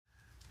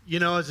You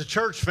know, as a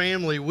church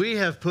family, we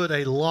have put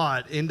a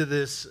lot into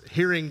this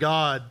Hearing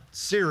God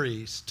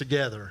series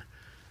together.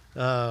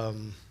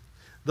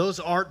 Those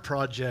art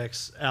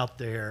projects out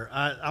there,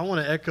 I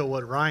want to echo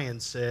what Ryan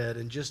said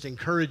and just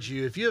encourage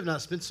you. If you have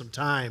not spent some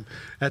time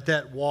at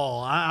that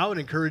wall, I would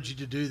encourage you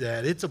to do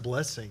that. It's a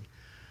blessing.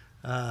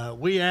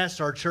 We asked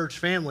our church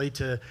family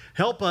to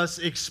help us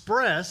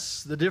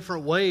express the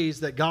different ways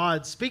that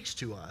God speaks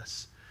to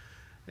us.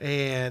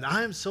 And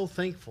I am so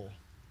thankful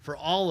for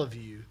all of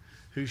you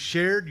who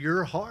shared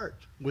your heart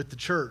with the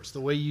church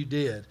the way you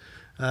did.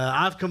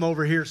 I've come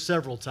over here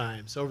several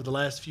times over the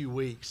last few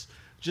weeks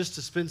just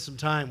to spend some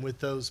time with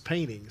those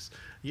paintings.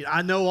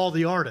 I know all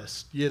the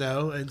artists,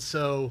 and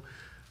so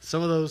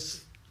some of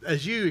those,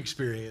 as you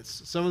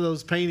experienced, some of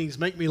those paintings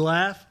make me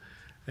laugh,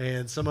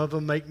 and some of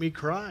them make me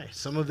cry.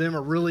 Some of them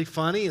are really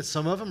funny, and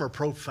some of them are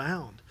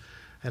profound.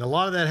 And a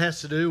lot of that has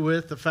to do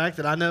with the fact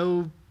that I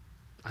know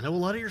a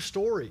lot of your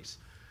stories,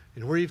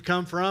 and where you've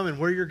come from and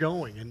where you're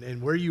going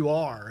and where you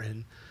are.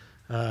 And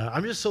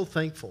I'm just so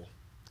thankful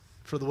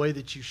for the way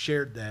that you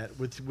shared that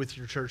with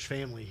your church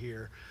family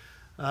here.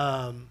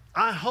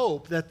 I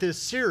hope that this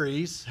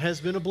series has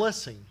been a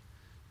blessing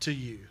to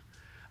you.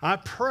 I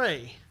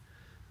pray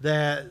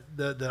that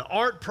the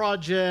art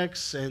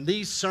projects and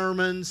these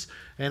sermons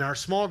and our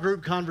small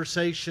group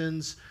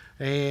conversations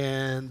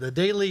and the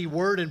daily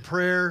word and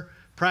prayer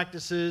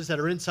practices that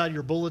are inside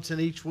your bulletin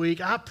each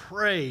week, I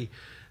pray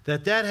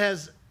that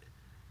has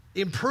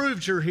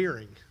improved your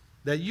hearing,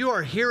 that you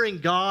are hearing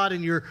God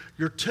and you're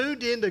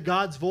tuned into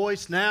God's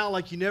voice now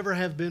like you never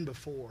have been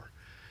before.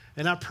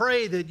 And I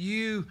pray that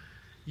you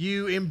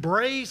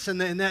embrace and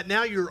that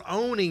now you're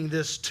owning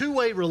this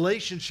two-way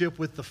relationship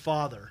with the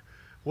Father,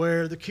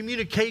 where the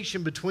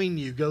communication between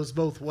you goes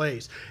both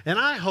ways. And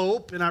I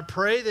hope and I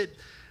pray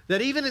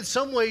that even in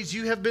some ways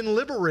you have been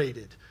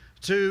liberated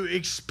to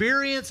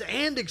experience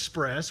and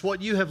express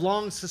what you have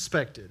long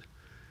suspected.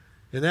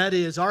 And that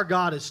is, our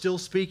God is still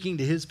speaking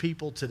to His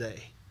people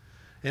today.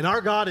 And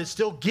our God is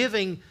still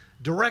giving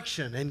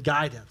direction and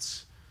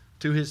guidance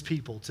to His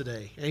people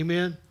today.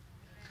 Amen?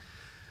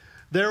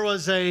 There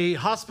was a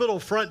hospital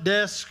front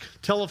desk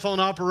telephone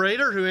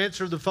operator who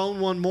answered the phone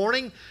one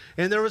morning,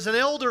 and there was an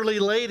elderly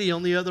lady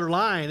on the other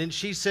line, and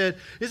she said,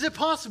 "Is it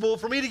possible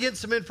for me to get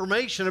some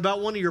information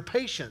about one of your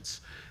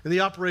patients?" And the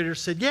operator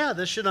said, "Yeah,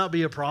 this should not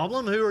be a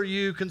problem. Who are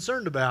you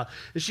concerned about?"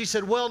 And she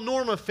said, "Well,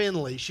 Norma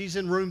Finley. She's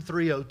in room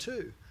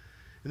 302.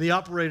 And the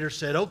operator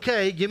said,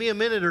 "Okay, give me a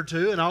minute or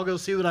two and I'll go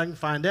see what I can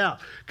find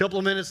out." A couple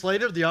of minutes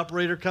later, the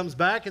operator comes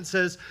back and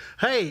says,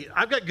 "Hey,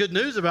 I've got good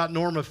news about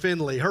Norma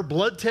Finley. Her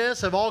blood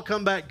tests have all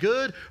come back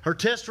good. Her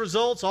test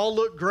results all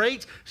look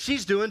great.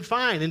 She's doing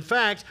fine. In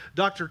fact,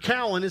 Dr.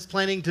 Cowan is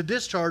planning to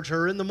discharge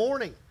her in the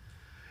morning."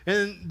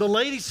 And the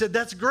lady said,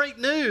 "That's great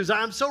news.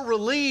 I'm so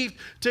relieved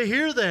to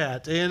hear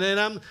that. And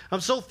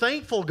I'm so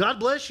thankful. God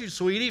bless you,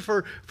 sweetie,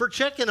 for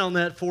checking on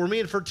that for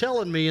me and for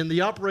telling me." And the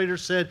operator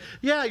said,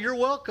 "Yeah, you're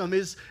welcome.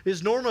 Is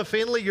Norma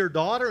Finley your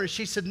daughter?" And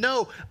she said,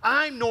 "No,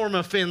 I'm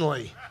Norma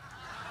Finley.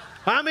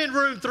 I'm in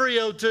room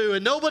 302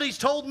 and nobody's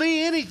told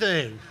me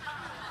anything."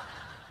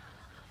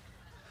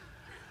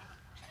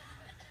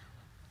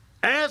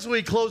 As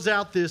we close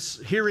out this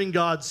Hearing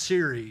God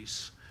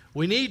series,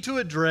 we need to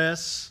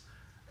address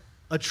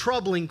a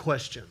troubling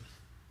question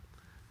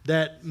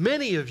that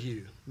many of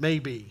you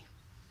maybe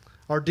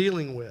are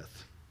dealing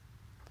with.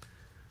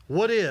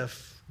 What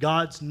if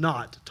God's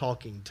not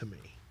talking to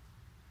me?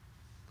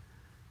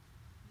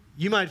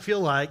 You might feel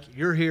like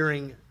you're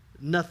hearing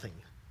nothing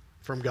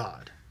from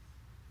God.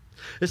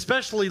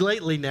 Especially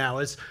lately now,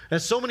 as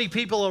so many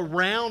people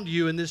around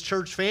you in this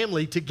church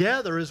family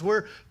together, as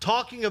we're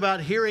talking about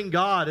hearing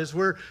God, as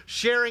we're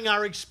sharing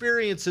our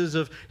experiences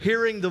of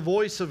hearing the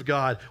voice of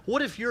God.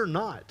 What if you're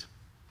not?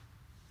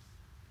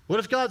 What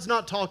if God's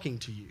not talking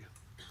to you?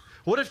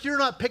 What if you're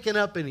not picking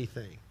up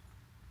anything?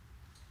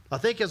 I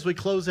think as we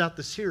close out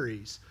the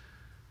series,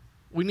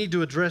 we need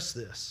to address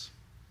this.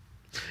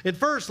 And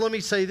first, let me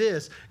say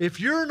this. If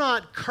you're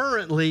not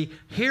currently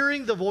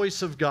hearing the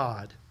voice of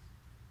God,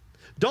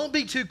 don't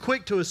be too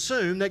quick to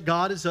assume that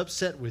God is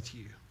upset with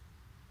you.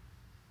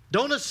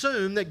 Don't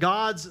assume that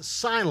God's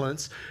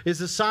silence is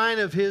a sign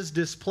of His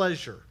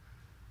displeasure.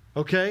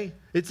 Okay?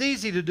 It's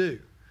easy to do.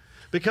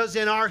 Because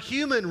in our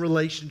human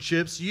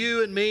relationships,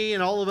 you and me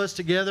and all of us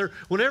together,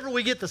 whenever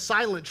we get the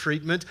silent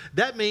treatment,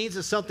 that means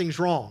that something's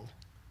wrong.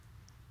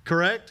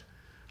 Correct?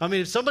 I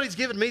mean, if somebody's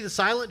giving me the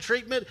silent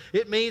treatment,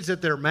 it means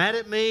that they're mad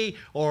at me,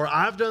 or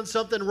I've done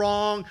something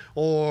wrong,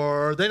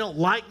 or they don't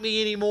like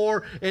me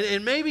anymore.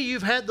 And maybe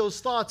you've had those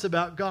thoughts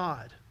about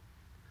God.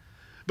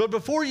 But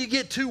before you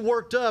get too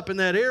worked up in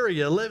that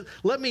area,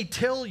 let me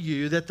tell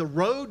you that the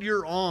road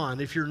you're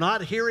on, if you're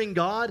not hearing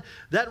God,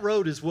 that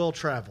road is well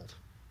traveled.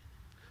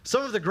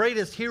 Some of the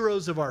greatest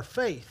heroes of our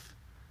faith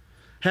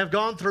have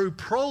gone through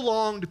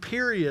prolonged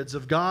periods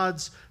of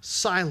God's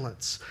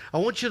silence. I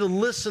want you to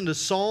listen to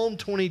Psalm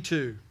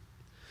 22.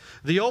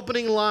 The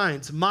opening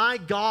lines, my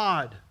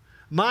God,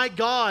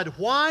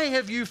 why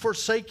have you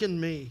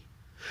forsaken me?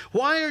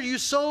 Why are you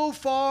so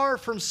far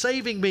from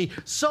saving me,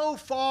 so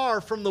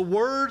far from the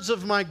words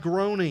of my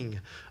groaning?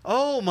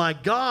 Oh my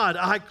God,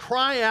 I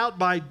cry out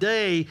by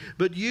day,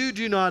 but you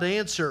do not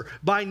answer,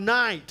 by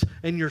night,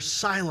 and you're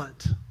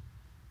silent.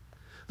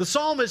 The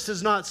psalmist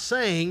is not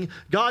saying,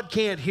 God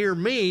can't hear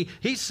me.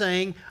 He's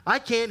saying, I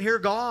can't hear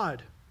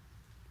God.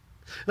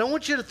 And I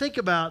want you to think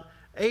about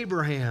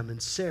Abraham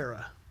and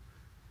Sarah.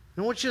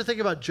 And I want you to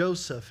think about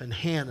Joseph and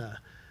Hannah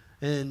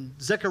and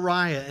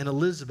Zechariah and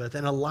Elizabeth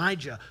and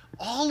Elijah.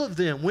 All of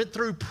them went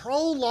through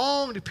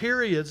prolonged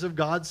periods of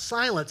God's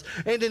silence.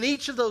 And in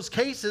each of those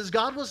cases,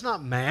 God was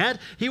not mad,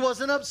 He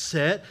wasn't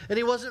upset, and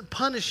He wasn't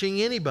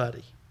punishing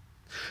anybody.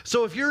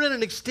 So if you're in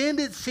an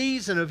extended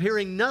season of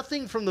hearing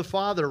nothing from the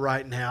Father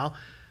right now,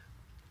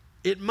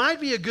 it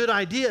might be a good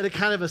idea to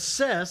kind of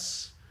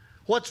assess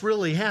what's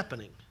really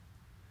happening.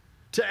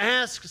 To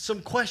ask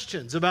some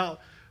questions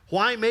about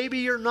why maybe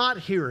you're not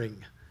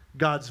hearing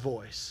God's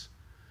voice.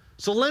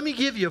 So let me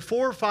give you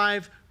 4 or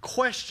 5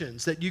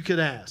 questions that you could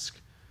ask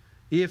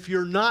if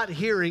you're not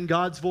hearing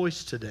God's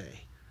voice today.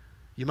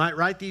 You might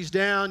write these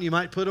down. You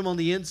might put them on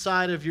the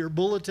inside of your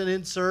bulletin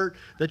insert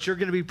that you're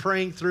going to be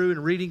praying through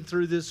and reading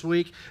through this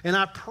week. And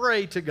I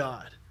pray to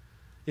God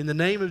in the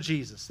name of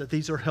Jesus that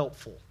these are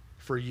helpful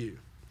for you.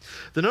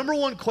 The number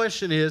one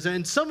question is,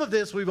 and some of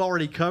this we've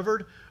already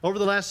covered over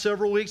the last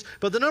several weeks,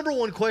 but the number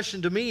one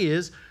question to me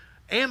is,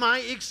 am I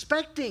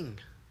expecting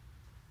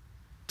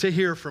to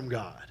hear from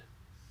God?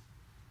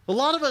 A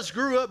lot of us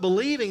grew up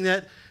believing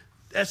that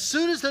as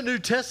soon as the New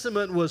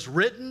Testament was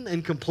written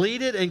and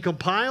completed and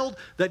compiled,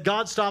 that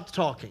God stopped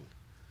talking.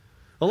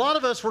 A lot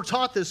of us were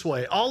taught this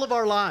way all of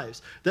our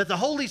lives, that the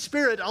Holy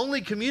Spirit only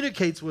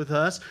communicates with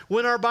us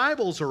when our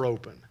Bibles are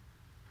open.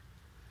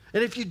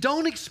 And if you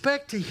don't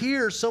expect to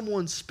hear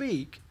someone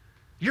speak,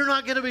 you're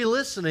not going to be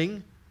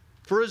listening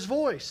for His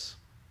voice.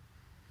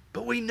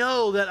 But we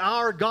know that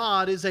our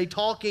God is a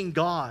talking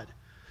God.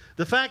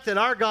 The fact that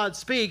our God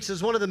speaks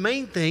is one of the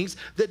main things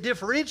that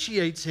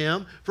differentiates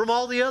Him from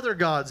all the other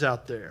gods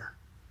out there.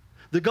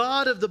 The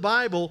God of the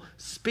Bible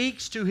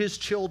speaks to His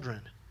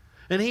children,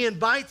 and He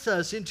invites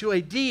us into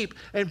a deep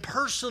and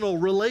personal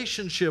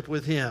relationship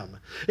with Him.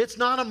 It's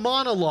not a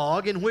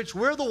monologue in which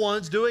we're the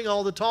ones doing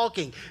all the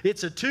talking.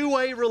 It's a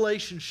two-way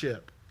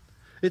relationship.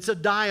 It's a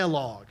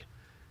dialogue,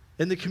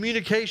 and the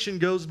communication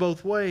goes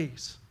both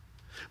ways.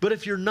 But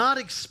if you're not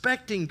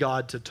expecting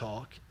God to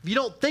talk, if you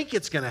don't think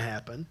it's going to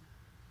happen,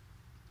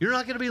 you're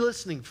not going to be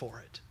listening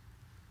for it.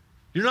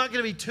 You're not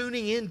going to be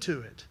tuning into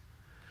it.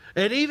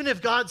 And even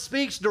if God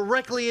speaks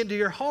directly into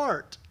your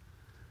heart,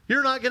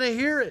 you're not going to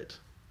hear it.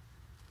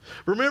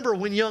 Remember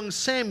when young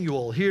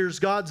Samuel hears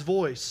God's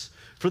voice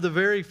for the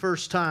very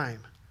first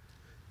time.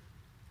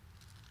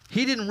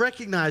 He didn't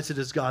recognize it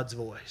as God's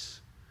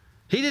voice.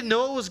 He didn't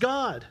know it was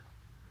God.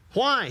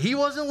 Why? He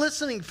wasn't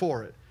listening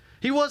for it.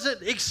 He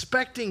wasn't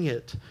expecting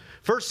it.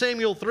 1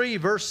 Samuel 3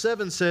 verse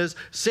 7 says,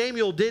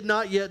 Samuel did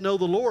not yet know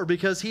the Lord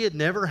because he had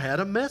never had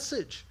a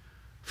message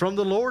from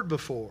the Lord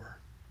before.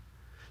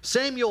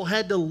 Samuel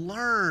had to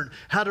learn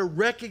how to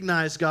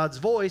recognize God's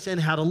voice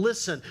and how to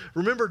listen.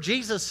 Remember,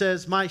 Jesus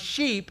says, my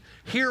sheep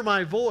hear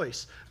my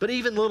voice, but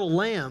even little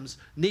lambs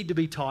need to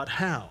be taught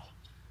how.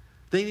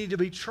 They need to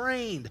be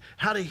trained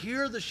how to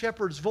hear the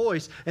shepherd's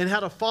voice and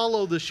how to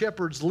follow the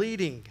shepherd's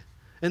leading.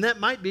 And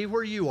that might be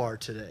where you are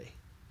today.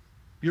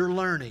 You're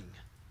learning.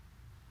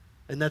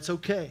 And that's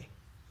okay.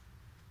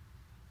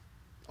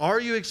 Are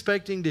you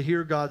expecting to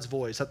hear God's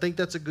voice? I think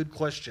that's a good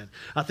question.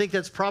 I think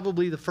that's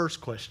probably the first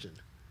question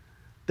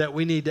that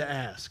we need to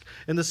ask.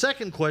 And the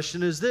second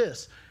question is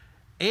this: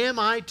 am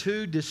I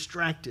too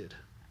distracted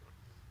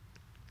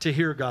to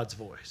hear God's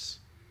voice?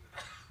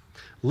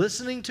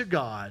 Listening to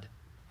God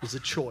is a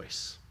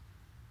choice.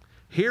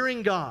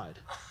 Hearing God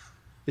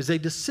is a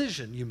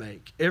decision you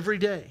make every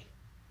day.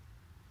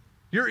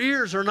 Your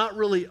ears are not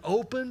really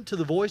open to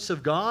the voice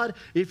of God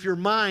if your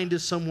mind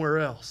is somewhere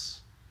else.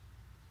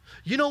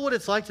 You know what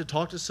it's like to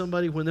talk to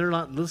somebody when they're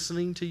not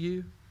listening to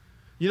you?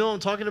 You know what I'm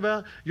talking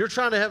about? You're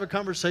trying to have a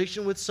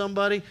conversation with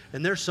somebody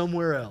and they're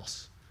somewhere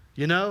else.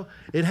 You know,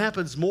 it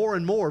happens more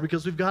and more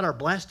because we've got our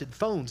blasted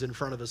phones in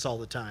front of us all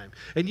the time.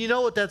 And you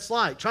know what that's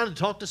like, trying to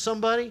talk to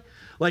somebody.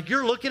 Like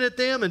you're looking at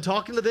them and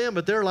talking to them,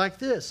 but they're like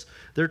this.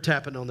 They're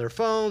tapping on their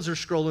phones, they're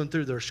scrolling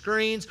through their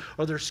screens,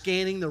 or they're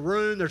scanning the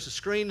room. There's a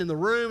screen in the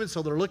room, and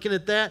so they're looking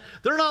at that.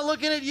 They're not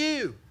looking at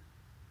you.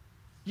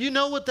 You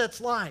know what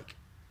that's like,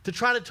 to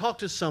try to talk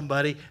to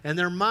somebody and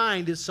their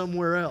mind is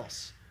somewhere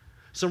else.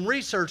 Some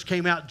research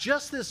came out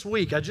just this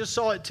week, I just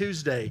saw it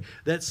Tuesday,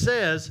 that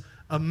says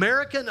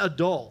American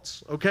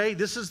adults, okay,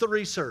 this is the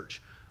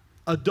research,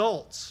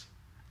 adults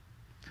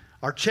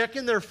are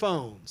checking their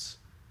phones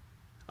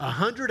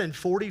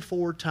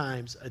 144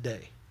 times a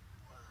day.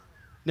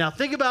 Now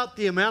think about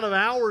the amount of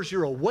hours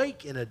you're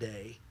awake in a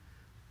day.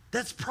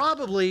 That's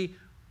probably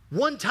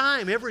one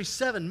time every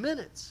 7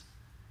 minutes.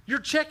 You're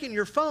checking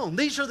your phone.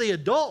 These are the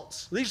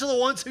adults. These are the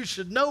ones who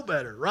should know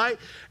better, right?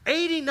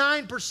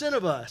 89%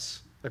 of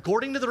us,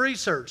 according to the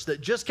research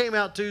that just came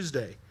out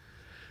Tuesday,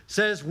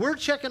 says we're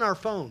checking our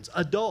phones,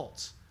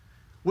 adults,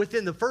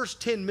 within the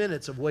first 10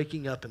 minutes of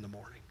waking up in the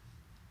morning.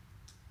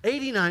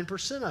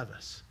 89% of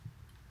us.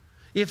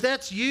 If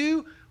that's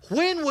you,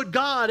 when would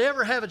God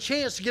ever have a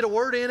chance to get a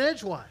word in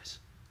edgewise?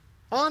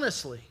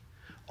 Honestly,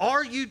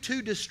 are you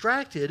too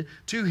distracted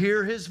to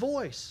hear his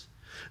voice?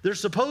 There's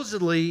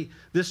supposedly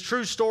this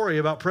true story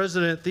about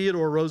President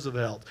Theodore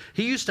Roosevelt.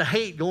 He used to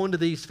hate going to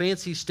these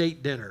fancy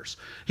state dinners.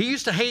 He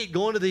used to hate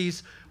going to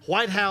these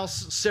White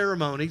House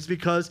ceremonies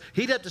because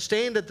he'd have to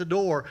stand at the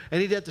door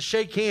and he'd have to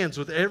shake hands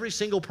with every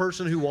single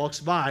person who walks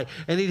by,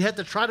 and he'd have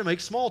to try to make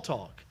small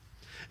talk.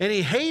 And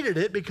he hated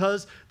it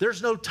because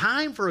there's no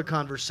time for a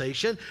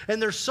conversation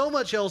and there's so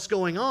much else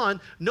going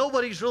on,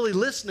 nobody's really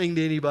listening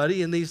to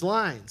anybody in these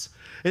lines.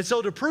 And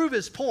so to prove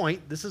his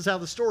point, this is how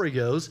the story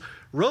goes.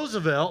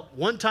 Roosevelt,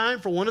 one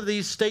time for one of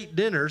these state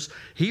dinners,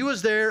 he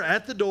was there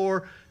at the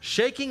door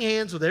shaking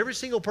hands with every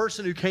single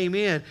person who came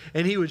in,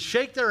 and he would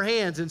shake their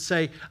hands and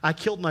say, "I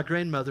killed my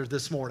grandmother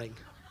this morning."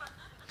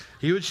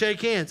 He would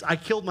shake hands, "I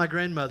killed my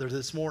grandmother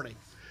this morning."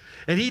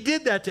 And he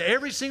did that to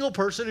every single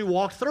person who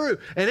walked through.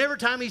 And every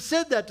time he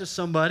said that to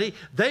somebody,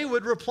 they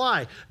would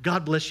reply,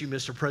 "God bless you,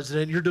 Mr.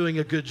 President. You're doing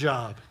a good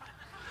job."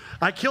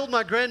 "I killed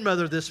my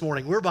grandmother this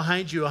morning. We're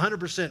behind you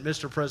 100%,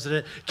 Mr.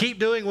 President. Keep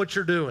doing what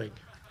you're doing."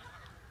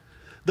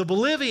 The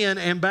Bolivian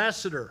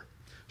ambassador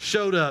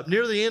showed up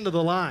near the end of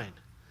the line.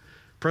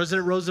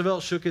 President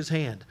Roosevelt shook his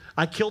hand.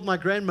 "I killed my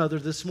grandmother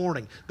this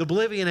morning." The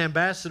Bolivian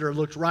ambassador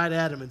looked right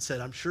at him and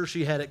said, "I'm sure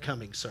she had it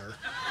coming, sir."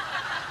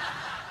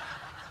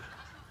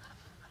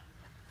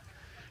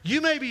 You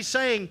may be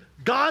saying,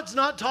 "God's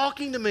not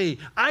talking to me.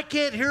 I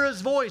can't hear his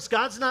voice.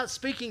 God's not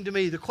speaking to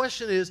me." The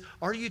question is,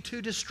 are you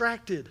too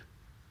distracted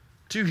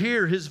to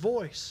hear his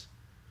voice?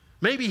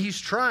 Maybe he's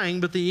trying,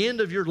 but the end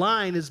of your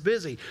line is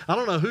busy. I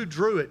don't know who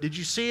drew it. Did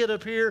you see it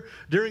up here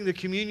during the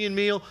communion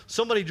meal?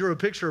 Somebody drew a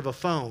picture of a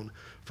phone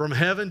from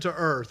heaven to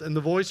earth, and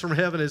the voice from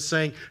heaven is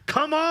saying,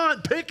 "Come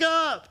on, pick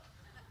up."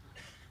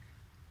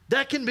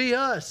 That can be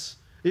us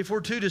if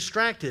we're too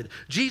distracted.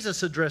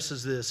 Jesus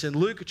addresses this in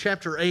Luke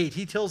chapter 8.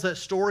 He tells that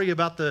story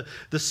about the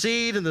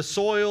seed and the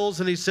soils,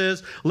 and he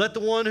says, "Let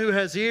the one who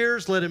has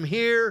ears, let him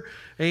hear."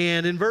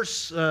 And in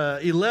verse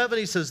 11,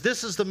 he says,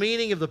 "This is the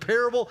meaning of the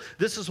parable."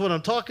 This is what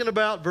I'm talking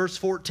about. Verse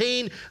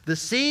 14, "The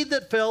seed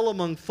that fell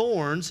among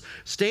thorns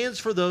stands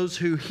for those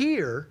who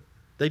hear."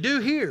 They do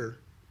hear.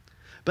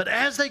 "But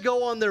as they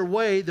go on their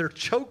way, they're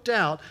choked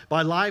out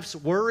by life's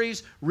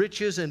worries,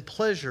 riches, and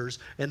pleasures,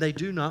 and they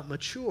do not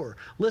mature."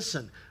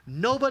 Listen,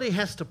 nobody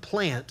has to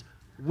plant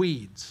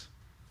weeds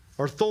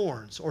or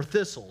thorns or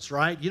thistles,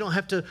 right? You don't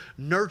have to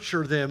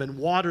nurture them and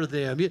water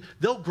them.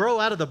 They'll grow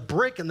out of the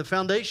brick in the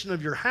foundation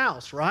of your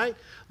house, right?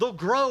 They'll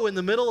grow in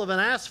the middle of an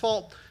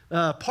asphalt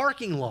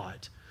parking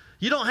lot.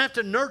 You don't have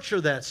to nurture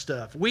that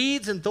stuff.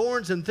 Weeds and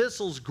thorns and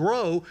thistles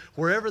grow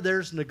wherever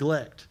there's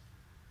neglect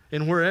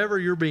and wherever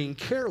you're being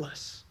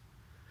careless.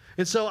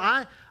 And so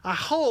I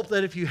hope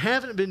that if you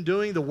haven't been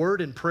doing the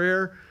word and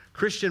prayer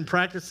Christian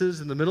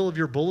practices in the middle of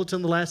your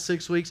bulletin the last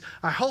 6 weeks,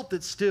 I hope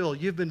that still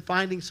you've been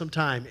finding some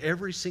time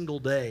every single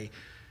day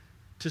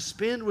to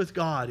spend with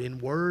God in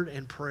word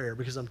and prayer,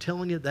 because I'm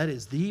telling you, that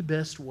is the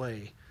best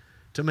way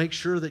to make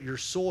sure that your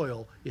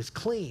soil is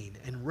clean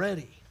and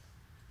ready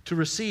to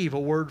receive a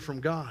word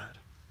from God.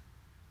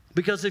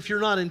 Because if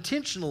you're not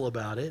intentional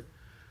about it,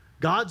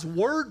 God's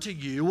word to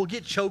you will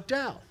get choked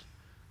out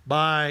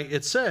by,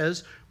 it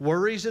says,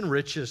 worries and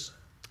riches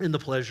and the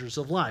pleasures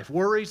of life.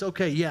 Worries,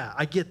 okay, yeah,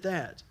 I get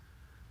that.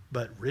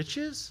 But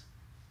riches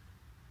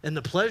and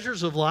the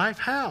pleasures of life,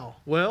 how?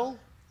 Well,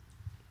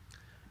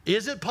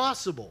 is it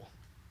possible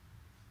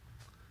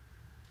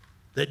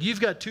that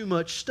you've got too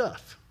much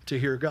stuff to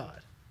hear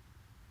God?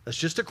 That's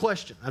just a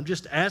question. I'm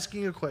just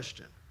asking a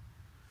question.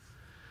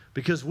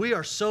 Because we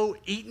are so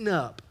eaten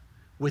up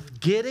with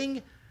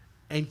getting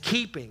and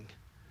keeping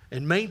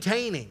and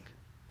maintaining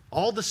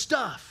all the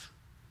stuff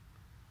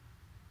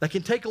that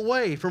can take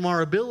away from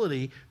our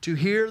ability to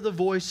hear the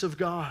voice of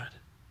God.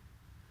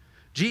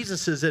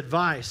 Jesus'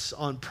 advice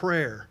on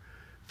prayer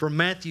from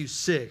Matthew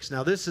 6.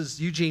 Now, this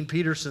is Eugene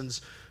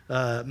Peterson's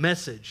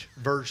Message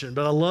version,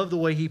 but I love the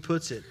way he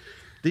puts it.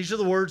 These are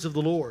the words of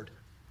the Lord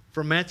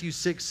from Matthew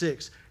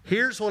 6:6.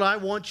 "Here's what I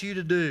want you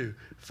to do.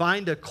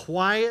 Find a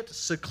quiet,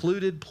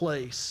 secluded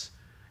place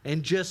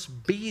and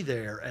just be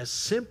there as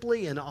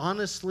simply and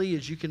honestly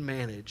as you can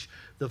manage.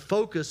 The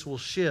focus will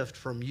shift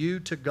from you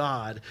to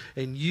God,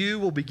 and you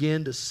will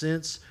begin to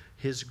sense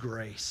His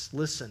grace."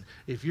 Listen,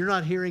 if you're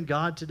not hearing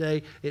God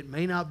today, it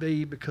may not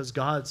be because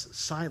God's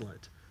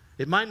silent.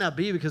 It might not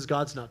be because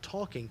God's not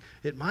talking.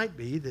 It might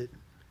be that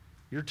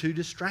you're too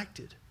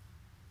distracted.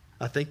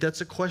 I think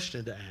that's a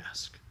question to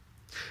ask.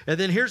 And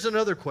then here's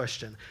another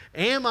question.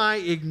 Am I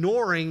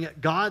ignoring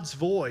God's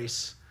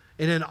voice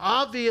in an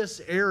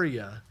obvious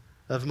area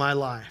of my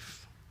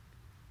life?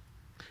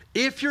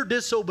 If you're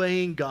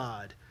disobeying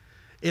God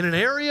in an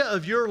area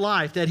of your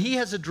life that He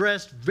has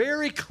addressed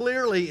very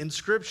clearly in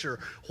Scripture,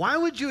 why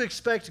would you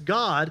expect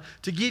God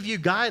to give you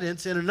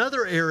guidance in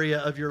another area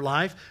of your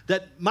life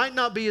that might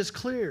not be as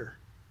clear?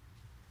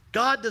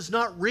 God does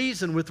not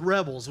reason with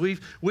rebels.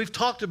 We've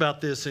talked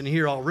about this in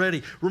here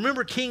already.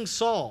 Remember King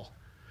Saul.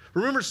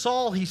 Remember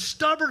Saul, he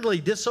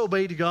stubbornly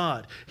disobeyed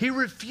God. He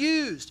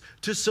refused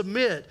to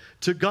submit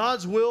to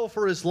God's will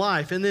for his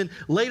life. And then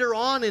later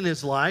on in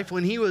his life,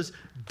 when he was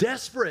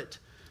desperate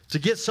to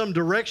get some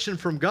direction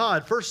from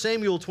God, 1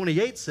 Samuel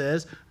 28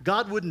 says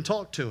God wouldn't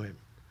talk to him.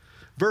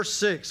 Verse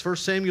 6, 1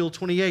 Samuel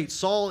 28,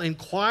 Saul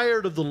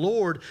inquired of the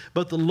Lord,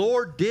 but the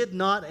Lord did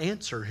not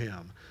answer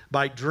him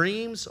by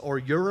dreams or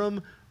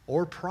Urim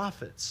or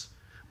prophets.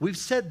 We've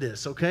said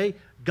this, okay?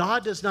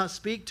 God does not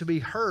speak to be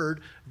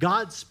heard.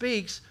 God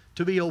speaks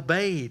to be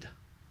obeyed.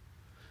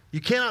 You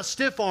cannot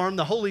stiff-arm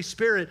the Holy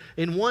Spirit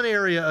in one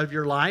area of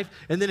your life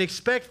and then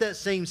expect that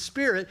same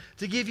Spirit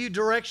to give you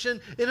direction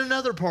in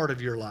another part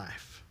of your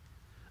life.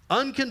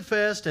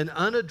 Unconfessed and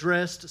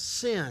unaddressed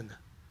sin.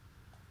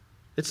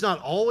 It's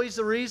not always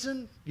the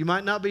reason you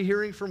might not be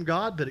hearing from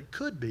God, but it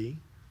could be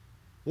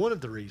one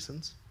of the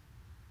reasons.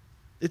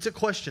 It's a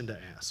question to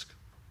ask.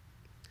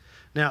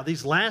 Now,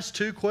 these last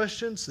two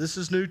questions, this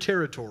is new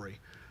territory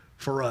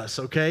for us,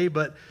 okay?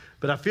 But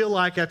I feel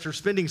like after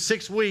spending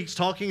 6 weeks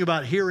talking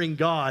about hearing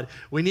God,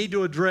 we need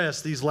to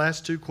address these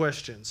last two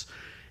questions.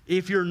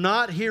 If you're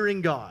not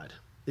hearing God,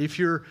 if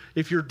you're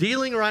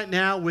dealing right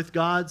now with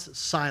God's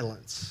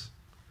silence,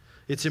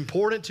 it's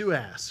important to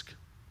ask,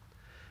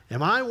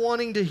 am I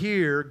wanting to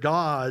hear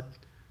God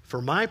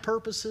for my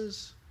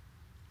purposes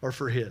or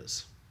for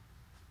His?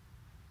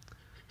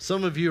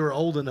 Some of you are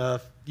old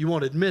enough, you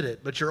won't admit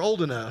it, but you're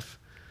old enough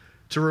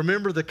to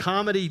remember the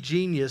comedy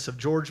genius of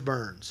George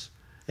Burns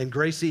and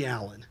Gracie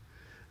Allen.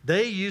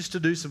 They used to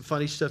do some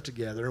funny stuff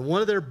together, and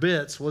one of their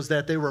bits was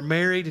that they were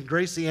married and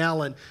Gracie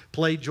Allen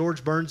played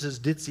George Burns'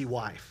 ditzy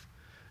wife.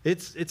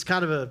 It's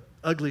kind of an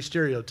ugly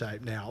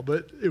stereotype now,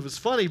 but it was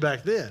funny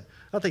back then.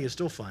 I think it's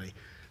still funny.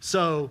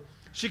 So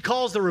she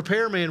calls the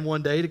repairman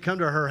one day to come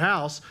to her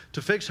house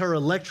to fix her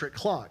electric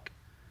clock.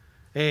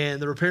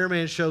 And the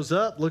repairman shows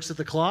up, looks at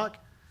the clock.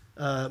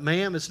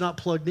 Ma'am, it's not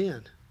plugged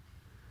in.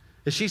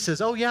 And she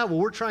says, oh yeah, well,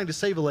 we're trying to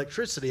save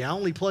electricity. I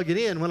only plug it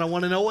in when I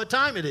want to know what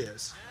time it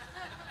is.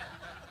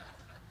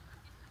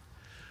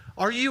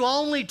 Are you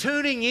only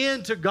tuning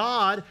in to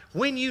God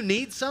when you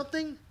need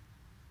something?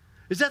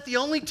 Is that the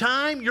only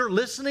time you're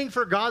listening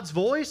for God's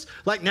voice?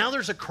 Like now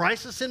there's a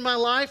crisis in my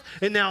life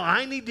and now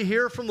I need to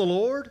hear from the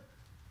Lord?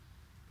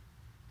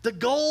 The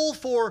goal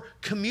for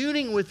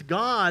communing with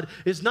God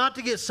is not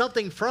to get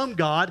something from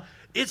God,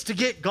 it's to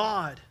get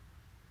God.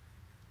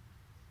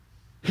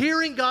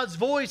 Hearing God's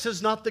voice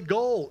is not the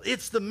goal.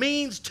 It's the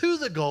means to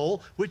the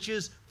goal, which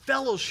is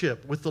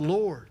fellowship with the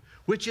Lord,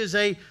 which is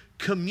a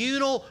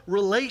communal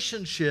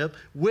relationship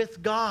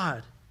with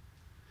God.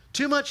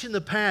 Too much in the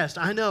past,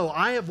 I know,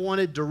 I have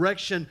wanted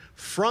direction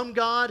from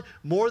God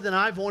more than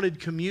I've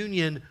wanted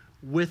communion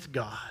with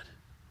God.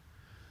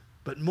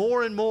 But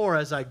more and more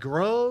as I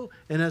grow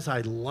and as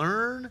I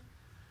learn,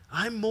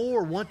 I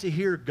more want to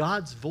hear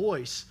God's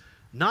voice,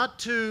 not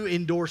to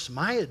endorse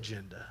my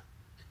agenda,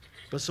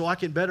 but so I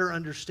can better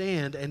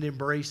understand and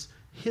embrace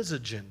His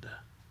agenda.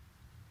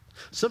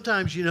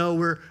 Sometimes,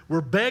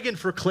 we're begging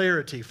for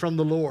clarity from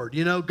the Lord.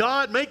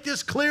 God, make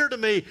this clear to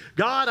me.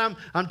 God,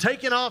 I'm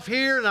taking off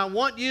here and I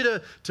want you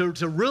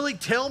to really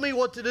tell me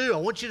what to do. I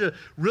want you to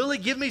really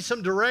give me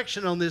some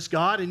direction on this,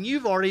 God. And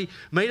you've already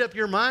made up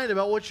your mind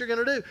about what you're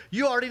going to do.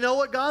 You already know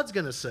what God's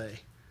going to say.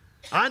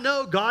 I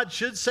know God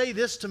should say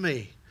this to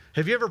me.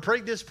 Have you ever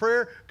prayed this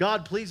prayer?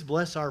 God, please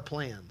bless our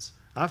plans.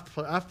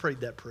 I've prayed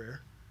that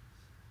prayer.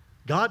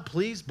 God,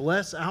 please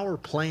bless our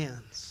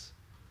plans.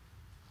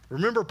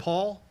 Remember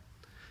Paul?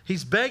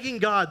 He's begging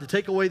God to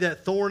take away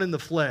that thorn in the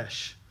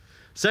flesh.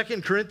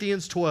 2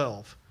 Corinthians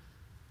 12,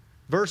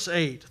 verse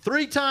 8.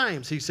 3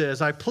 times, he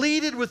says, I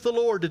pleaded with the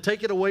Lord to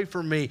take it away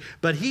from me,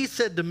 but He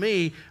said to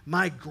me,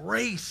 my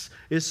grace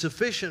is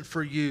sufficient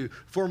for you,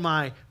 for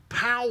my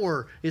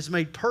power is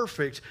made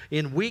perfect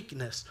in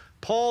weakness.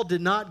 Paul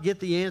did not get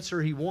the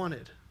answer he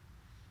wanted,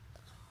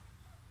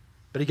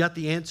 but he got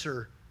the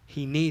answer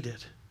he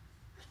needed.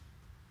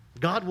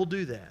 God will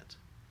do that.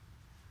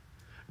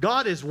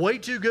 God is way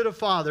too good a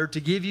father to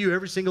give you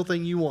every single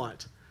thing you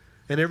want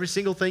and every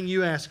single thing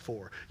you ask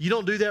for. You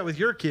don't do that with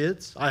your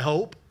kids, I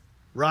hope,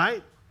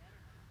 right?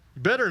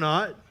 You better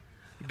not.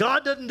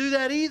 God doesn't do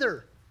that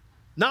either.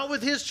 Not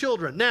with His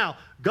children. Now,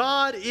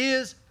 God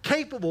is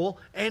capable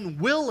and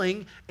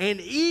willing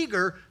and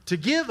eager to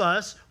give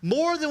us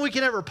more than we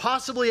can ever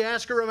possibly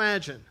ask or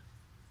imagine.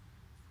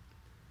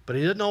 But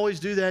He doesn't always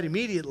do that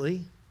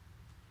immediately.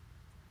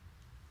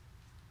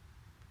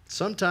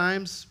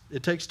 Sometimes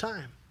it takes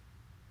time.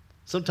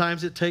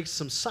 Sometimes it takes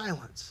some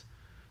silence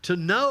to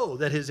know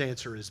that His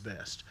answer is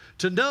best,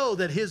 to know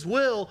that His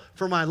will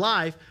for my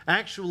life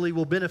actually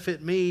will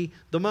benefit me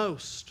the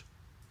most.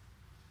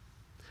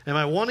 Am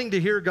I wanting to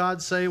hear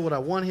God say what I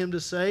want Him to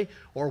say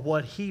or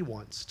what He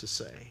wants to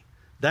say?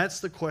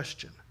 That's the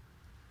question.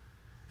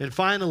 And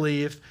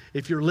finally,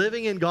 if you're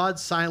living in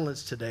God's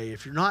silence today,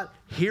 if you're not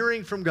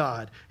hearing from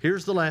God,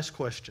 here's the last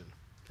question.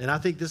 And I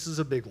think this is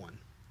a big one.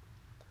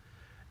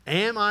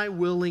 Am I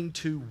willing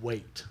to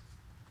wait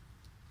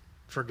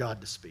for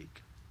God to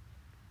speak?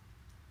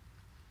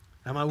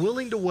 Am I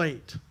willing to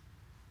wait?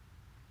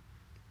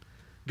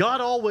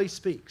 God always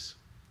speaks.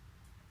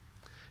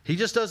 He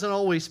just doesn't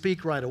always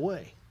speak right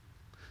away.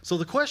 So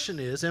the question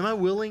is, am I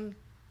willing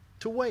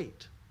to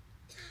wait?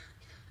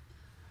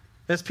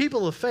 As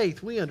people of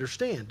faith, we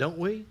understand, don't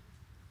we,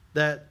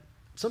 that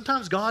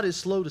sometimes God is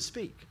slow to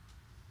speak.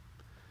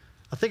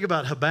 I think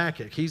about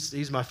Habakkuk.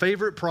 He's my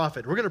favorite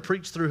prophet. We're going to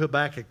preach through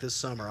Habakkuk this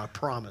summer, I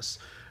promise.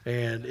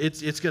 And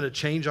it's going to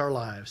change our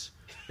lives.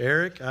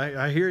 Eric,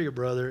 I hear you,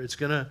 brother. It's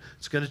going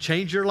to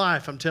change your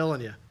life, I'm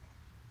telling you.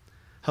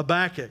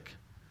 Habakkuk.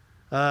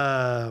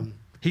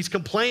 He's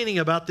complaining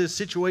about this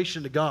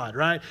situation to God,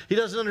 right? He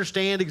doesn't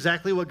understand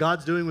exactly what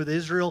God's doing with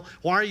Israel.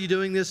 Why are you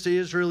doing this to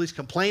Israel? He's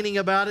complaining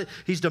about it.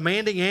 He's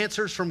demanding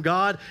answers from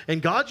God, and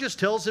God just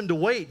tells him to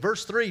wait.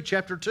 Verse 3,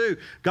 chapter 2,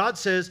 God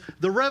says,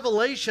 the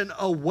revelation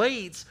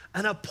awaits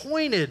an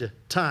appointed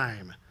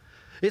time.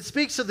 It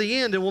speaks of the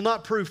end and will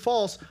not prove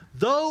false.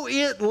 Though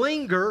it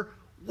linger,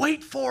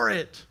 wait for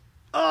it.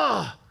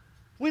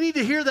 We need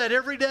to hear that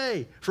every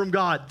day from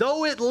God.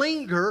 Though it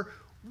linger,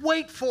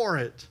 wait for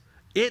it.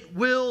 It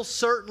will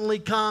certainly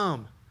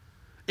come.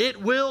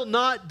 It will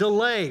not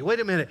delay. Wait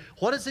a minute.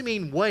 What does he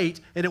mean,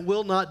 wait, and it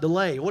will not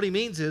delay? What he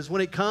means is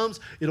when it comes,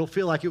 it'll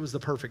feel like it was the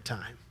perfect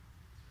time.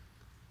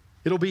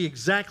 It'll be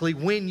exactly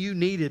when you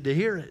needed to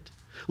hear it.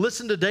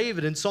 Listen to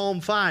David in Psalm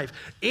 5.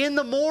 In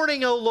the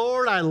morning, O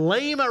Lord, I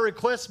lay my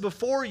requests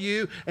before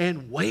you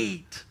and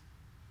wait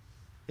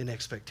in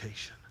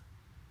expectation.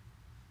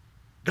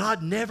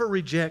 God never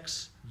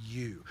rejects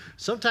you.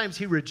 Sometimes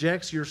he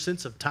rejects your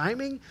sense of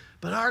timing,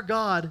 but our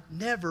God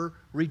never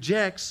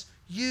rejects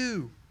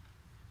you.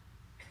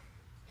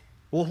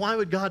 Well, why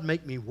would God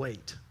make me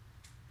wait?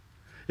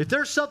 If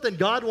there's something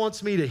God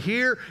wants me to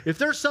hear, if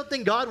there's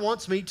something God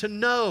wants me to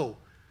know,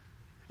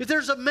 if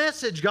there's a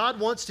message God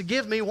wants to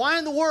give me, why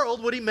in the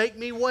world would he make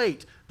me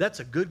wait? That's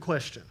a good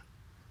question.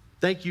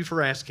 Thank you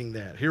for asking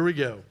that. Here we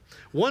go.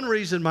 One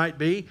reason might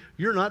be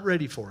you're not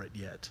ready for it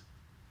yet.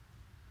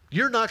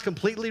 You're not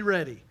completely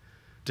ready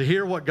to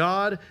hear what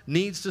God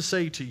needs to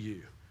say to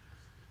you.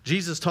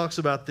 Jesus talks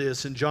about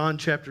this in John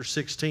chapter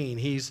 16.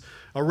 He's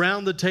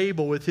around the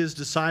table with his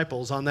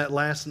disciples on that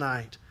last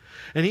night.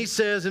 And he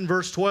says in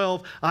verse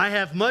 12, I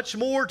have much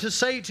more to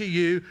say to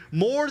you,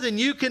 more than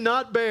you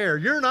cannot bear.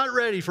 You're not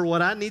ready for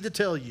what I need to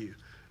tell you,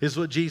 is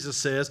what Jesus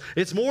says.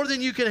 It's more than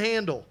you can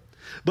handle.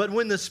 But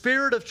when the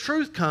Spirit of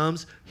truth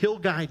comes, he'll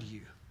guide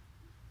you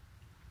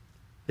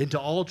into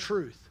all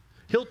truth.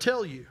 He'll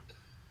tell you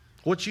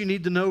what you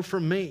need to know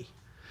from me.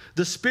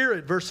 The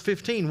Spirit, verse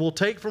 15, will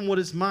take from what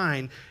is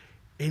mine,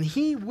 and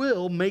he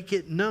will make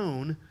it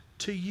known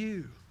to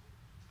you.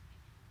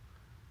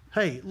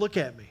 Hey, look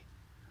at me.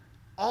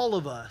 All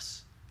of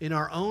us in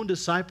our own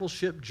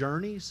discipleship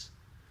journeys,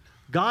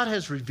 God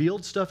has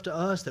revealed stuff to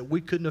us that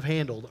we couldn't have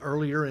handled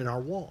earlier in our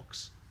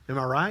walks. Am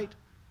I right?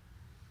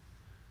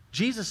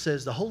 Jesus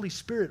says the Holy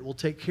Spirit will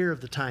take care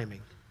of the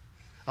timing.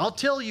 I'll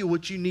tell you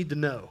what you need to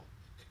know.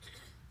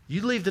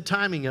 You leave the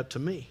timing up to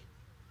me.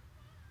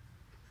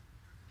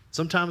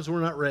 Sometimes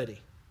we're not ready.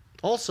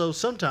 Also,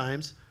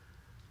 sometimes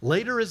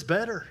later is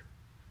better.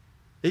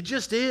 It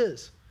just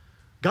is.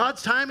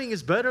 God's timing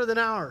is better than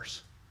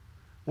ours.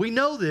 We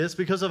know this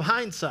because of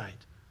hindsight.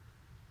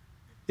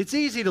 It's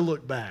easy to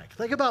look back.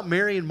 Think about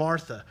Mary and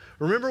Martha.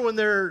 Remember when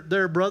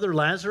their brother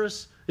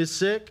Lazarus is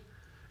sick?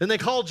 And they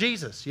call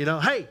Jesus,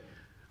 hey,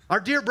 our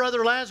dear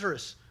brother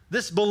Lazarus,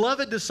 this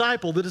beloved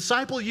disciple, the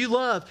disciple you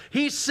love,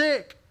 he's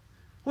sick.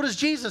 What does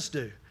Jesus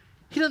do?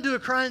 He doesn't do a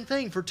crying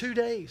thing for 2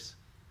 days.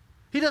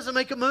 He doesn't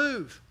make a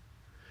move.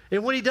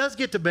 And when he does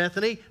get to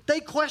Bethany, they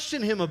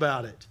question him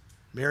about it.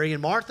 Mary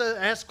and Martha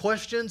ask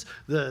questions.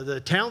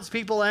 The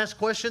townspeople ask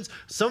questions.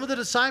 Some of the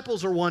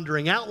disciples are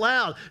wondering out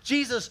loud,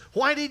 Jesus,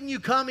 why didn't you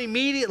come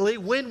immediately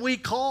when we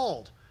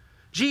called?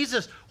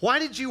 Jesus, why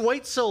did you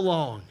wait so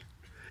long?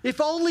 If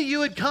only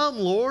you had come,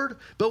 Lord.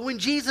 But when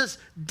Jesus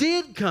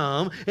did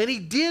come and he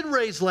did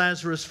raise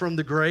Lazarus from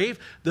the grave,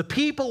 the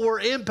people were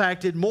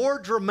impacted more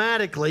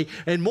dramatically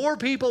and more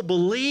people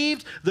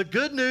believed the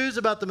good news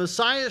about the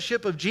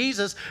messiahship of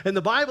Jesus. And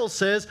the Bible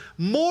says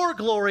more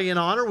glory and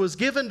honor was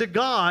given to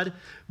God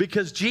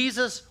because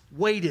Jesus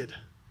waited.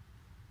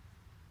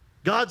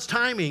 God's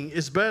timing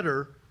is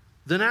better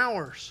than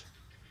ours.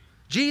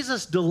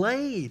 Jesus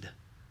delayed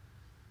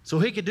so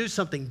he could do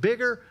something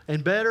bigger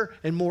and better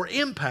and more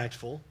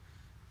impactful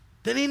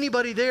than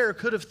anybody there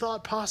could have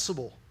thought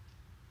possible.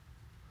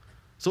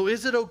 So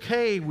is it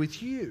okay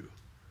with you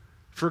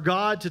for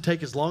God to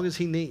take as long as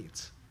he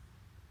needs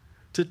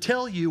to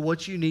tell you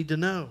what you need to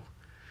know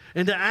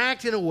and to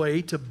act in a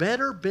way to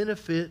better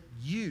benefit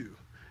you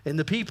and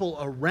the people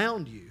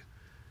around you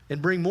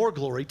and bring more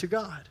glory to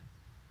God?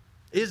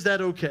 Is that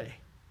okay?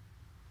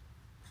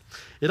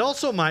 It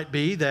also might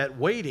be that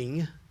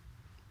waiting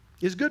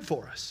is good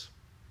for us.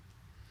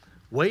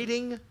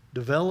 Waiting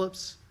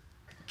develops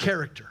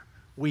character.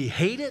 We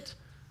hate it,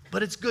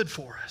 but it's good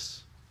for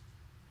us.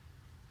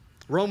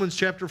 Romans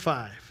chapter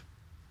 5.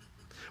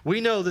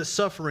 We know that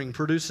suffering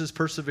produces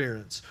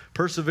perseverance.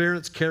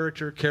 Perseverance,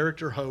 character,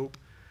 character, hope.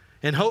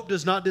 And hope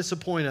does not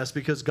disappoint us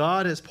because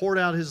God has poured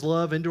out his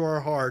love into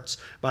our hearts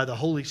by the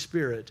Holy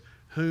Spirit,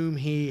 whom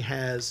he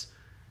has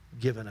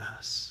given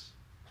us.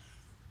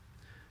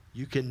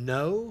 You can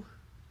know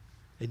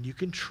and you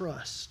can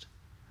trust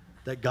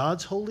that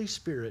God's Holy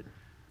Spirit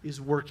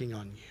is working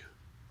on you.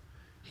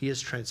 He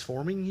is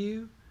transforming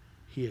you.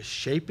 He is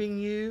shaping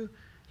you.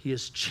 He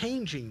is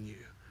changing you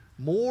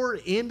more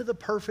into the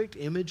perfect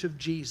image of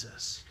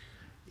Jesus,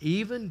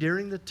 even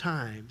during the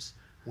times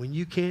when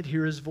you can't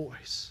hear his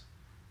voice.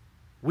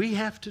 We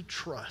have to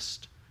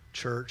trust,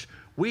 church.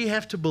 We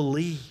have to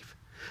believe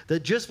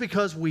that just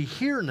because we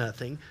hear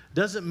nothing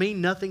doesn't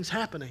mean nothing's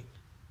happening.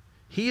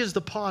 He is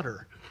the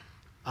potter.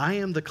 I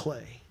am the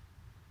clay.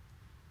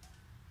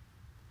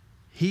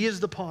 He is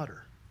the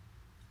potter.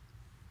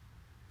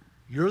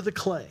 You're the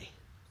clay.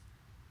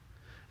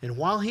 And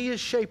while he is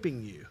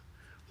shaping you,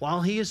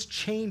 while he is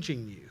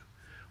changing you,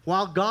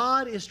 while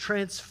God is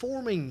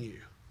transforming you,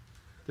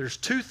 there's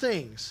two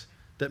things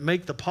that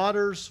make the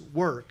potter's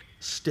work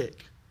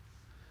stick.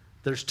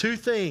 There's two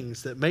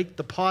things that make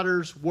the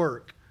potter's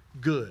work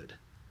good: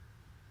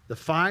 the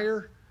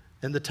fire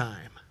and the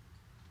time.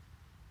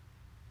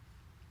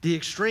 The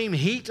extreme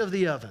heat of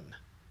the oven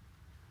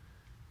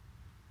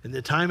and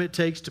the time it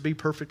takes to be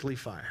perfectly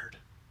fired.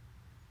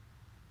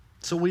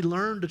 So we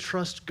learn to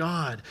trust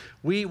God.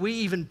 We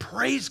even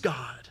praise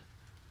God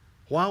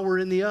while we're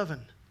in the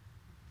oven.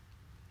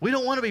 We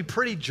don't want to be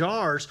pretty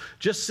jars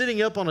just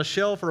sitting up on a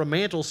shelf or a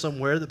mantle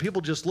somewhere that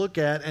people just look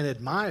at and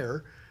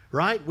admire,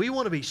 right? We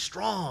want to be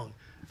strong,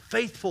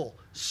 faithful,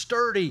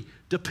 sturdy,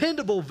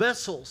 dependable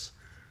vessels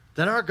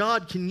that our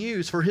God can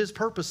use for his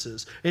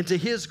purposes and to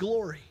his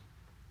glory.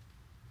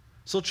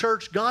 So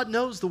church, God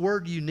knows the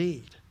word you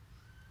need,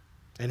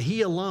 and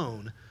he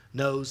alone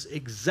knows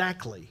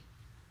exactly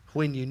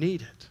when you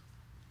need it.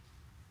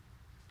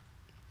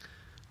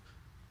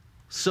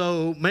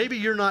 So maybe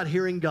you're not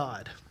hearing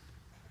God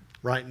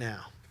right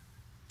now.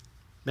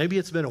 Maybe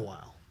it's been a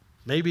while.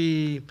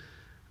 Maybe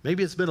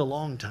it's been a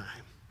long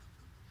time.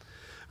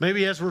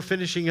 Maybe as we're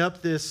finishing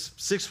up this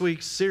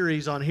 6-week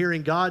series on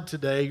hearing God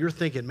today, you're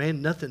thinking,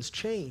 man, nothing's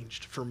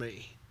changed for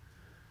me.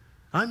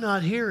 I'm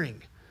not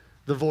hearing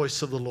the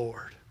voice of the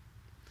Lord.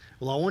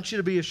 Well, I want you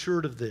to be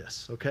assured of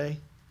this, okay?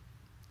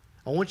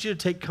 I want you to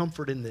take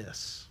comfort in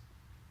this.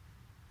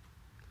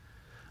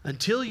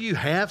 Until you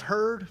have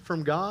heard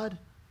from God,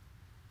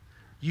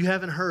 you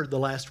haven't heard the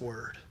last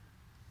word.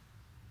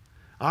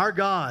 Our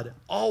God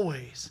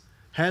always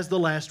has the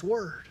last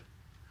word.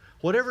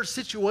 Whatever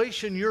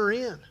situation you're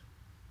in,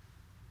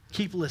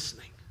 keep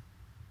listening.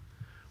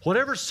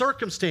 Whatever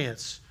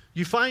circumstance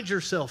you find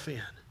yourself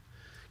in,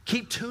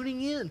 keep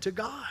tuning in to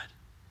God.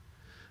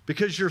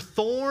 Because your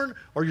thorn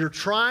or your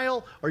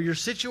trial or your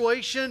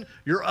situation,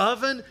 your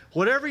oven,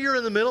 whatever you're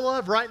in the middle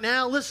of right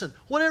now, listen,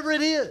 whatever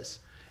it is,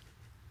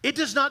 it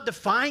does not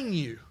define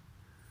you.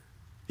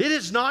 It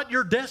is not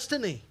your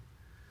destiny.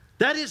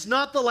 That is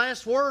not the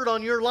last word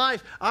on your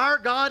life. Our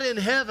God in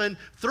heaven,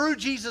 through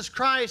Jesus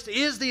Christ,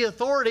 is the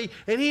authority,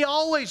 and he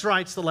always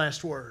writes the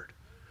last word.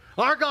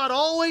 Our God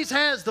always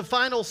has the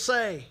final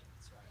say.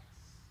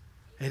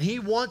 And he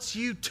wants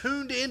you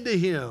tuned into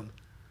him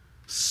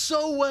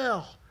so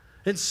well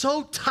and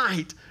so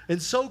tight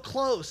and so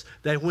close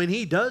that when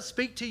he does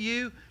speak to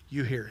you,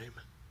 you hear him.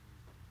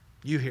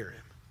 You hear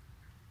him.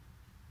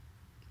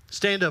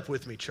 Stand up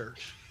with me,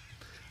 church.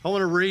 I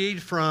want to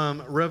read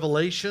from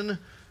Revelation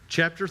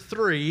chapter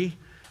 3,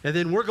 and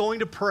then we're going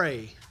to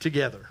pray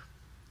together.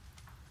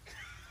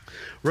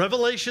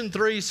 Revelation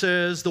 3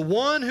 says, "The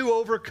one who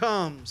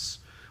overcomes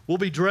will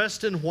be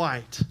dressed in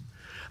white.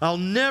 I'll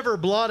never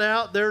blot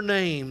out their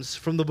names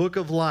from the book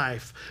of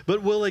life,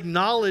 but will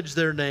acknowledge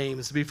their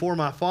names before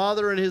my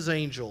Father and his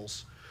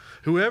angels.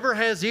 Whoever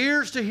has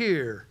ears to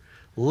hear,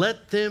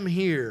 let them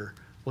hear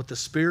what the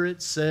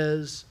Spirit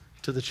says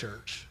to the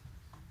church."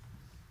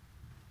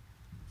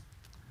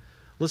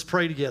 Let's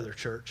pray together,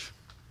 church.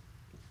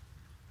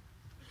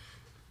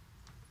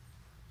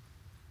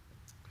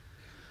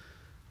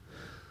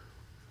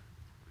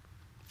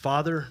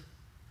 Father,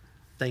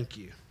 thank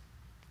you.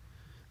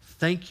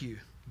 Thank you,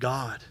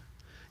 God,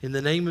 in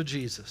the name of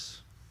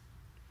Jesus,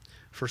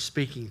 for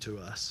speaking to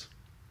us.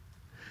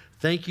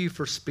 Thank you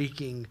for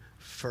speaking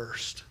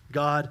first.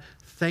 God,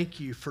 thank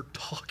you for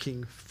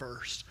talking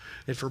first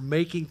and for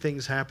making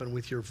things happen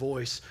with your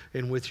voice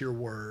and with your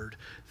word.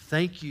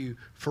 Thank you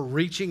for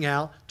reaching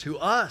out to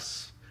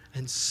us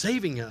and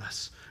saving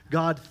us.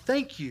 God,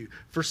 thank you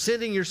for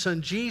sending your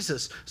son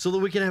Jesus so that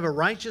we can have a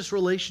righteous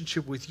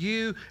relationship with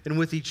you and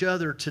with each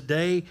other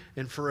today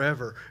and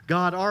forever.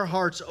 God, our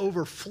hearts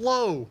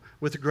overflow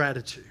with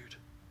gratitude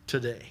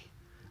today.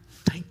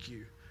 Thank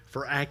you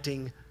for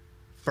acting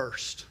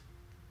first.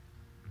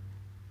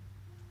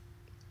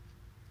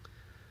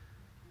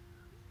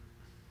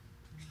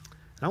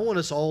 And I want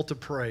us all to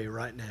pray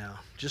right now,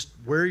 just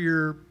where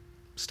you're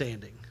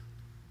standing.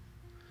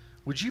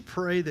 Would you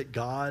pray that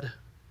God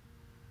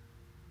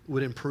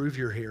would improve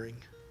your hearing?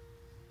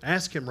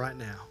 Ask him right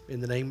now in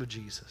the name of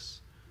Jesus.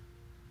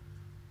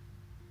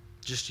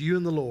 Just you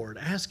and the Lord.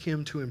 Ask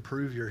him to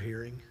improve your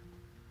hearing.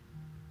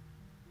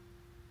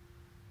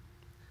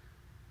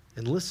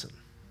 and listen.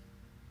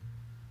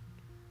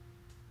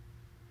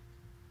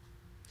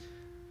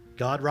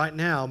 God right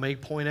now may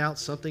point out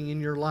something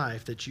in your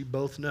life that you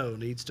both know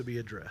needs to be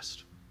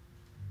addressed.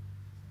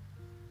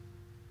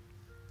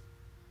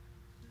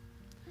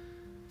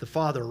 The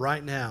Father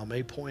right now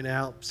may point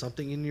out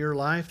something in your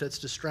life that's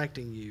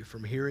distracting you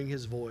from hearing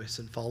His voice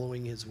and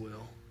following His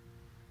will.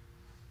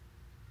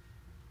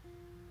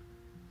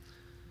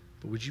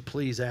 But would you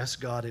please ask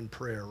God in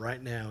prayer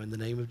right now in the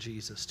name of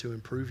Jesus to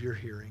improve your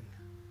hearing?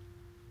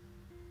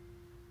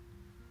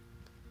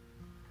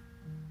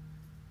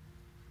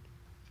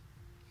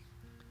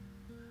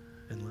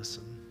 And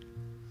listen.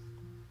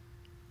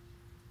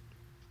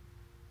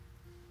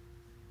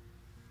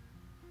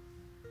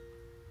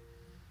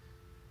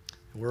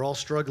 And we're all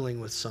struggling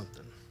with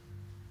something.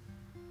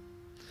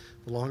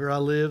 The longer I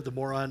live, the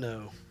more I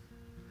know.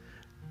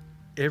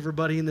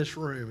 Everybody in this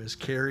room is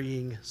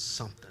carrying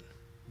something,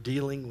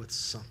 dealing with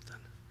something,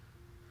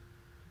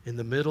 in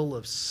the middle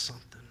of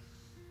something.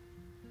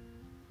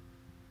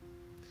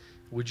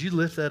 Would you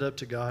lift that up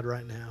to God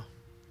right now?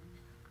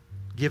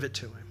 Give it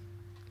to Him.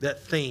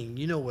 That thing,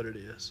 you know what it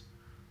is.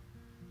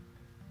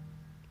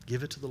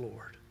 Give it to the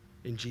Lord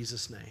in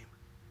Jesus' name.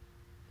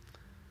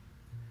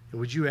 And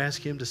would you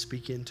ask Him to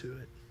speak into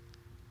it?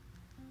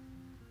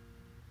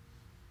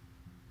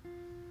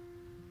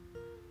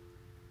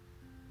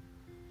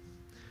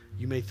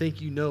 You may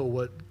think you know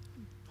what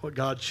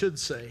God should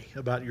say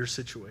about your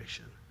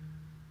situation.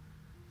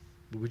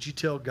 But would you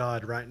tell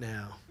God right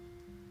now,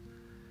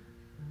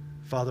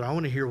 Father, I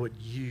want to hear what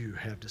you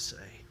have to say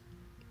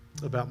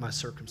about my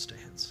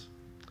circumstance,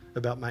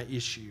 about my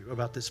issue,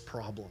 about this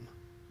problem.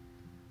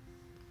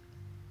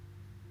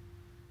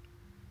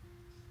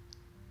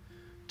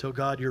 Tell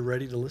God you're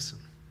ready to listen.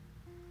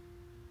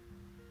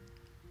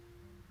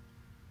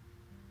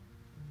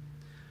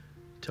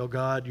 Tell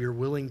God you're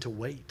willing to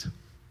wait.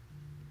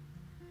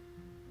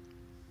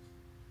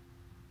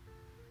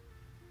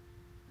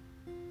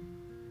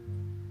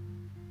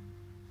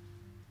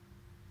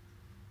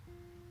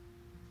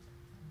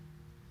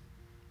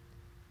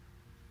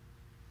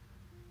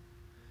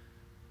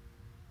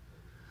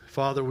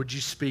 Father, would you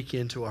speak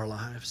into our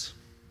lives?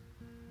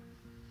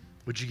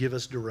 Would you give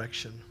us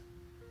direction?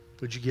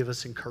 Would you give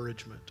us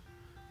encouragement?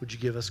 Would you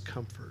give us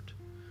comfort?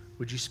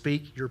 Would you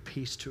speak your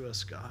peace to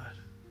us, God?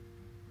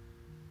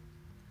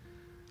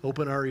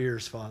 Open our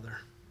ears, Father.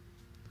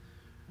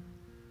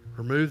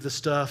 Remove the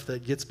stuff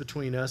that gets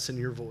between us and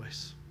your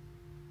voice.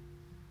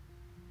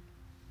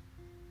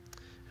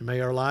 And may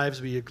our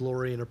lives be a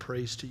glory and a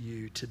praise to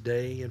you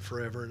today and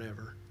forever and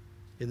ever.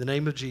 In the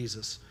name of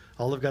Jesus,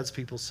 all of God's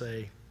people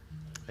say,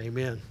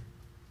 amen.